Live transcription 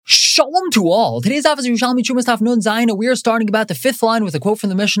Shalom to all. Today's daf is Yerushalmi Trumas Daf Nun Zayin. We are starting about the fifth line with a quote from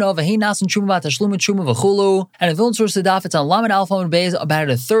the Mishnah of V'hei nasan truma v'tashlum truma v'chulu. And a villain source of the daf, it's on Lamed Alpha and Beis, about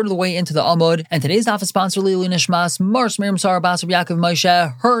a third of the way into the Amud. And today's daf is sponsored Lili Nishmas Mars Miriam Sarah Basar Yaakov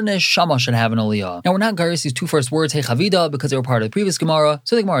Moshe. Her neshama should have an aliyah. Now we're not garis these two first words Hey Chavida because they were part of the previous Gemara.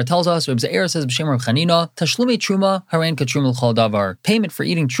 So the Gemara tells us Reb Ze'er says B'Shem Reb Chanina Tashlumi truma harein katruma l'chol davar. Payment for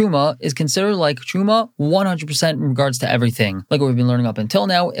eating truma is considered like truma 100% in regards to everything. Like what we've been learning up until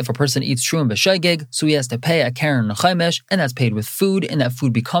now, if a person eats truma b'shaygig, so he has to pay a karen nechaimesh, and that's paid with food, and that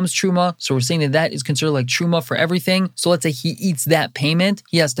food becomes truma. So we're saying that that is considered like truma for everything. So let's say he eats that payment,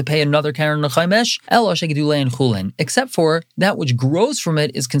 he has to pay another karen nechaimesh, elo shegidulei and chulin, except for that which grows from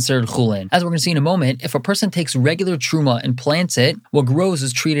it is considered chulin. As we're going to see in a moment, if a person takes regular truma and plants it, what grows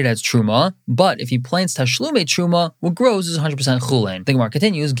is treated as truma, but if he plants tashlume truma, what grows is 100% chulin. The Gemara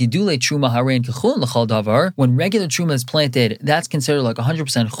continues, gidulei truma harein kechulin l'chal davar. When regular truma is planted, that's considered like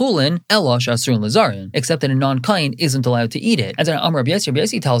 100% chulin, elo shasur lazarin, except that a non-kain isn't allowed to eat it. As Amar Rabbi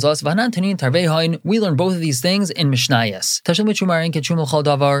Yossi tells us, V'hanan tanin tarvei hain, we learn both of these things in Mishnayos. Tashlume truma harein kechulin l'chal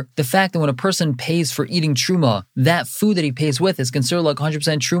davar. The fact that when a person pays for eating truma, that food that he pays with is considered like 100%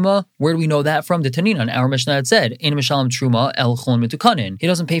 truma. Where do we know that from? The Tanin on our Mishnah had said, Ein mishalem truma el chulin mitukanin. He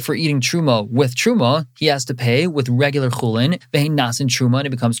doesn't pay for eating truma with truma. He has to pay with regular chulin. V'hei nasan truma, and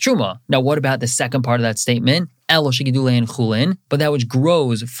it becomes truma. Now, what about the second part of that statement? Elo shegidulei and chulin, but that which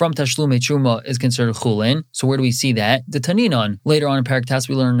grows from tashlume truma is considered chulin. So where do we see that? The Taninon. Later on in Parak Tas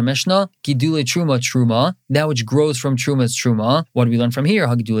we learn in the Mishnah, gidulei truma, that which grows from truma is truma. What do we learn from here?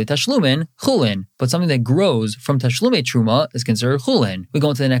 Hagidulei tashlumin, chulin. But something that grows from tashlume truma is considered chulin. We go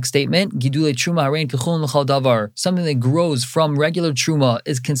into the next statement, gidulei truma harein kechulin l'chal davar. Something that grows from regular truma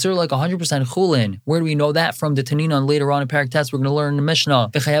is considered like 100% chulin. Where do we know that from? The Taninon. Later on in Parak Tas we're going to learn in the Mishnah,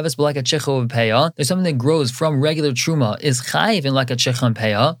 v'chayavis b'laka checho v'peya. There's something that grows from regular truma is chayiv in like a chechan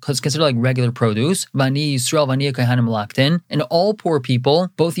peya because it's considered like regular produce. Vani Yisrael, vani kaihanim laktin, and all poor people,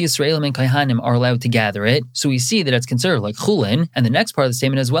 both the Yisraelim and kaihanim, are allowed to gather it. So we see that it's considered like chulin. And the next part of the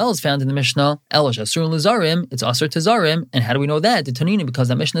statement as well is found in the Mishnah. Elosh asur lizarim, it's asur to zarim. And how do we know that? The Tanina, because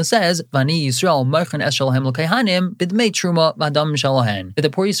that Mishnah says vani Yisrael marchan es shalahem l'kaihanim bidmei truma v'adam shalahen. That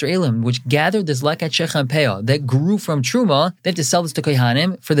the poor Yisraelim, which gathered this like a chechan peya that grew from truma, they have to sell this to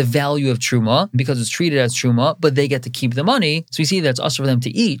kaihanim for the value of truma because it's treated as truma, but they get to keep the money. So we see that's also for them to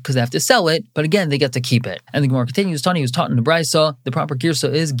eat because they have to sell it, but again, they get to keep it. And the Gemara continues, Tani was taught in the Brisa, the proper girsa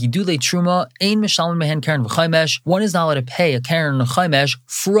is gidulei truma, ein mishalem mehen karen v'chaimesh. One is not allowed to pay a karen v'chaimesh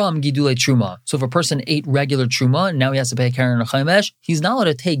from gidulei truma. So if a person ate regular truma, and now he has to pay a karen v'chaimesh, he's not allowed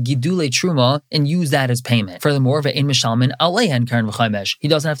to take gidulei truma and use that as payment. Furthermore, ve'ein mishalem alehen karen v'chaimesh. He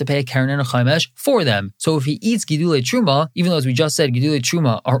doesn't have to pay a karen and a chaimesh for them. So if he eats gidulei truma, even though as we just said, gidulei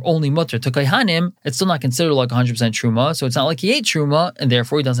truma are only mutter to kaihanim, it's still not considered like 100% truma, so it's not like he ate truma, and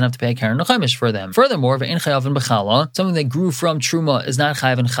therefore he doesn't have to pay a karen nechaimesh for them. Furthermore, ve'in chayav and b'chala, something that grew from truma is not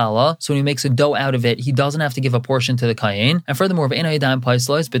chayav and chala, so when he makes a dough out of it, he doesn't have to give a portion to the kayin. And furthermore, ve'in hayadayim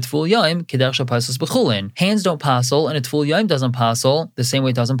paislos b'tful yaim k'derech shapaisos b'chulin. Hands don't passel, and a tful yaim doesn't passel the same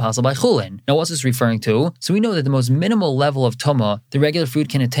way it doesn't passel by chulin. Now, what's this referring to? So we know that the most minimal level of tuma the regular food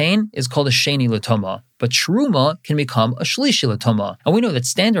can attain is called a sheni l'tuma. But truma can become a shlishi l'tuma. And we know that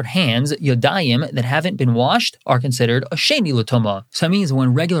standard hands, yodayim, that haven't been washed are considered a sheni l'tuma. So that means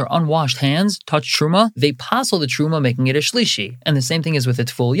when regular unwashed hands touch truma, they passel the truma, making it a shlishi. And the same thing is with a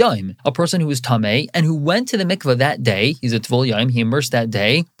tful yaim. A person who is tameh and who went to the mikveh that day, he's a tful yaim, he immersed that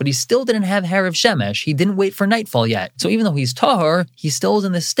day, but he still didn't have harav shemesh. He didn't wait for nightfall yet. So even though he's tahor, he still is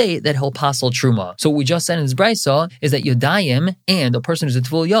in the state that he'll passel truma. So what we just said in this brisa is that yodayim and a person who's a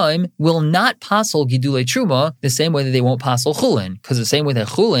tful yaim will not passel gidulei truma the same way that they won't passel chulin, because the same way that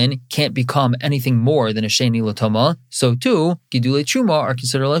chulin can't become anything more than a sheni l'toma, so too gidulei truma are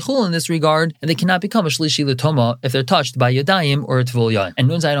considered like chulin in this regard, and they cannot become a shlishi l'toma if they're touched by yadayim or a tvul yaim. And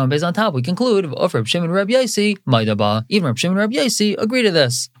nun zayin on based on top, we conclude of Reb Shimon and Reb Yossi maidaba. Even Reb Shimon and Reb Yossi agree to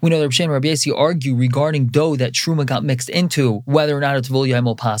this. We know that Reb Shimon and Reb Yossi argue regarding dough that truma got mixed into whether or not a tvul yaim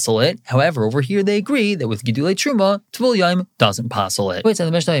will passel it. However, over here they agree that with gidulei truma, tvul yaim doesn't passel it. Wait, so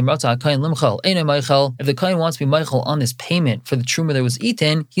the Mishnah if the kohen wants to be meichel on this payment for the truma that was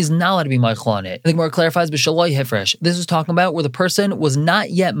eaten, he's not allowed to be meichel on it. The Gemara clarifies b'shaloi hifresh. This is talking about where the person was not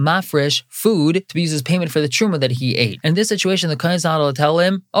yet mafresh food to be used as payment for the truma that he ate. And in this situation, the kohen's not allowed to tell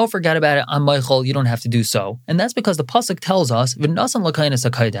him, "Oh, forget about it. I'm meichel. You don't have to do so." And that's because the pasuk tells us v'nasan l'kohen is a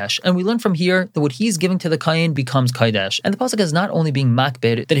kodesh, and we learn from here that what he's giving to the kohen becomes kodesh. And the pasuk is not only being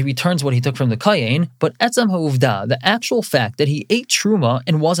makbid that he returns what he took from the kohen, but etzam ha'uvda, the actual fact that he ate truma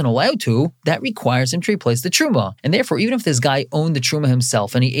and wasn't allowed to, that requires same tree placed the truma. And therefore, even if this guy owned the truma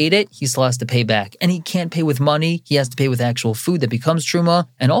himself and he ate it, he still has to pay back. And he can't pay with money, he has to pay with actual food that becomes truma,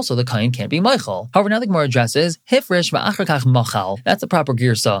 and also the kain can't be meichel. However, now the Gemara addresses hifrish va'achar kach machal. That's the proper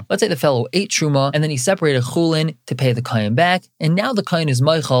girsa. Let's say the fellow ate truma and then he separated chulin to pay the kain back, and now the kain is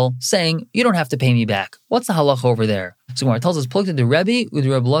meichel, saying, you don't have to pay me back. What's the halacha over there? So Gemara tells us, "Plukta the Rebbe with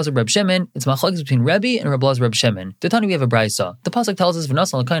Reb Elazar Reb Shimon." It's machlokes between Rebbe and Reb Elazar Reb Shimon. The Tani we have a brisa. The pasuk tells us,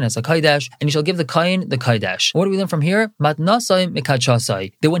 "V'nasan l'kain as a kaidash," and you shall give the kain the kaidash. What do we learn from here? Matnasai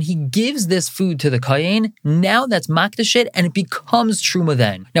mikachasai. That when he gives this food to the kain, now that's makdash it, and it becomes truma.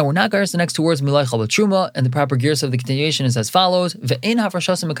 Then now we're not gars the next two words milaichal but truma, and the proper gears of the continuation is as follows: Ve'ein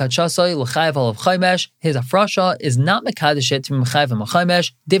hafrashasa mikachasai l'chayav alav chaymesh. His afrasha is not mekadesh it to be mechayav and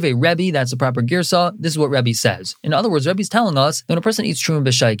chaymesh. Divrei Rebbe, that's the proper girsa. This is what Rebbe says. In other words, Rebbe's telling us that when a person eats truma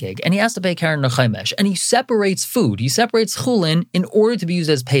b'shaygeg and he has to pay karen nechaymesh, and he separates food, he separates chulin in order to be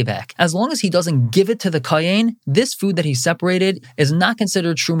used as payback. As long as he doesn't give it to the kayin, this food that he separated is not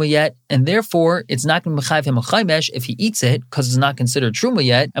considered truma yet, and therefore it's not going to mechayiv him a chaymesh if he eats it because it's not considered truma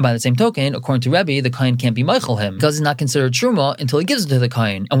yet. And by the same token, according to Rebbe, the kayin can't be meichel him because it's not considered truma until he gives it to the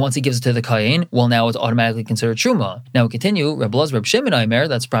kayin. And once he gives it to the kayin, well, now it's automatically considered truma. Now we continue. Reb Elazar Reb Shimon Aimer,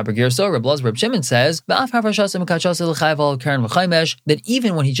 that's proper girsa. Reb Elazar Reb Shimon says that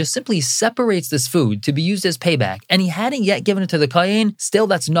even when he just simply separates this food to be used as payback, and he hadn't yet given it to the kayin, still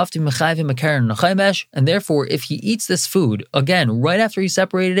that's enough to be mechayiv him a karen nechaymesh. And therefore, if he eats this food again right after he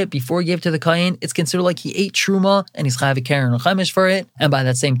separated it before he gave it to the kayin, it's considered like he ate truma and he's chayiv a karen nechaymesh for it. And by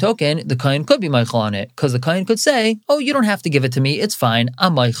that same token, the kayin could be meichel on it because the kayin could say, "Oh, you don't have to give it to me; it's fine,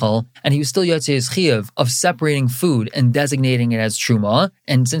 I'm meichel." And he was still yotzei his chiyuv of separating food and designating it as truma.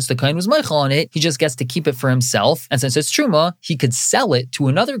 And since the kayin was meichel on it, he just gets to keep it for himself. And since it's truma, he could sell it to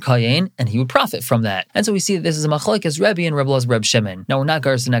another kayin and he would profit from that. And so we see that this is a machlokes Rebbe and Reb Elazar Reb Shimon. Now we're not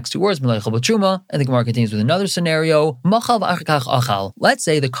gars the next two words, milaichel b'truma, and the Gemara continues with another scenario. Machal v'achar kach achal. Let's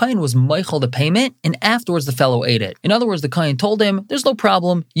say the kayin was meichel the payment, and afterwards the fellow ate it. In other words, the kayin told him, "There's no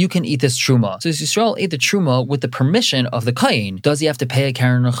problem, you can eat this truma." So Yisrael ate the truma with the permission of the kayin. Does he have to pay a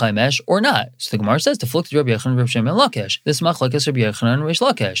karen or chaymesh or not? So the Gemara says to fluk to Rabbi Yochanan, Rabbi Shimon, Lakish. This machlokes Rabbi Yochanan and Reish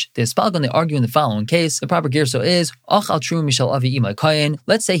Lakish. The Spalgon, they argue in the following case. The proper girso is achal truma mishal avi imay kayin.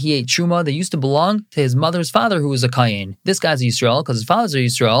 Let's say he ate truma that used to belong to his mother's father, who was a kayin. This guy's a Yisrael because his father's a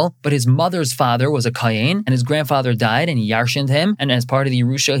Yisrael, but his mother's father was a kayin, and his grandfather died, and he yarshined him, and as part of the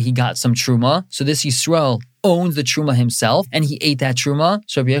Yerusha, he got some truma. So this Yisrael owns the truma himself, and he ate that truma.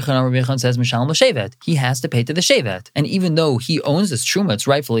 So Rabbi Yochanan says, Mishalem l'shevet. He has to pay to the shevet. And even though he owns this truma, it's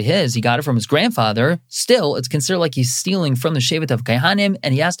rightfully his, he got it from his grandfather, still, it's considered like he's stealing from the shevet of Kaihanim,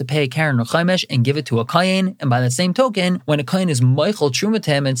 and he has to pay a karen or chaymesh and give it to a kayin. And by that same token, when a kayin is meichel truma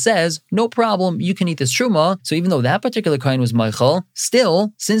to him and says, no problem, you can eat this truma, so even though that particular kayin was meichel,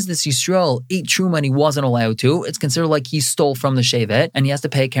 still, since this Yisrael ate truma and he wasn't allowed to, it's considered like he stole from the shevet, and he has to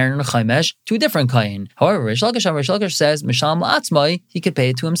pay a karen or chaymesh to a different kayin. However, Reish Lakish says, Misham la'atzmai, he could pay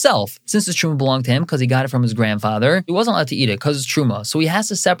it to himself. Since the truma belonged to him because he got it from his grandfather, he wasn't allowed to eat it because it's truma, so he has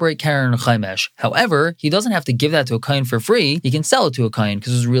to separate karen and chaymesh. However, he doesn't have to give that to a kayin for free, he can sell it to a kayin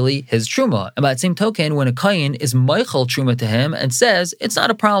because it's really his truma. And by the same token, when a kayin is meichel truma to him and says, it's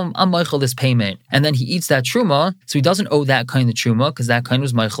not a problem, I'm meichel this payment, and then he eats that truma, so he doesn't owe that kayin the truma because that kayin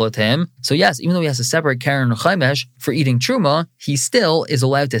was meichel to him. So yes, even though he has to separate karen and chaymesh for eating truma, he still is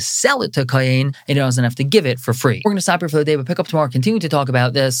allowed to sell it to kayin and he doesn't have to give it for free. We're going to stop here for the day, but pick up tomorrow, continue to talk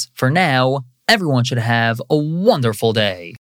about this. For now, everyone should have a wonderful day.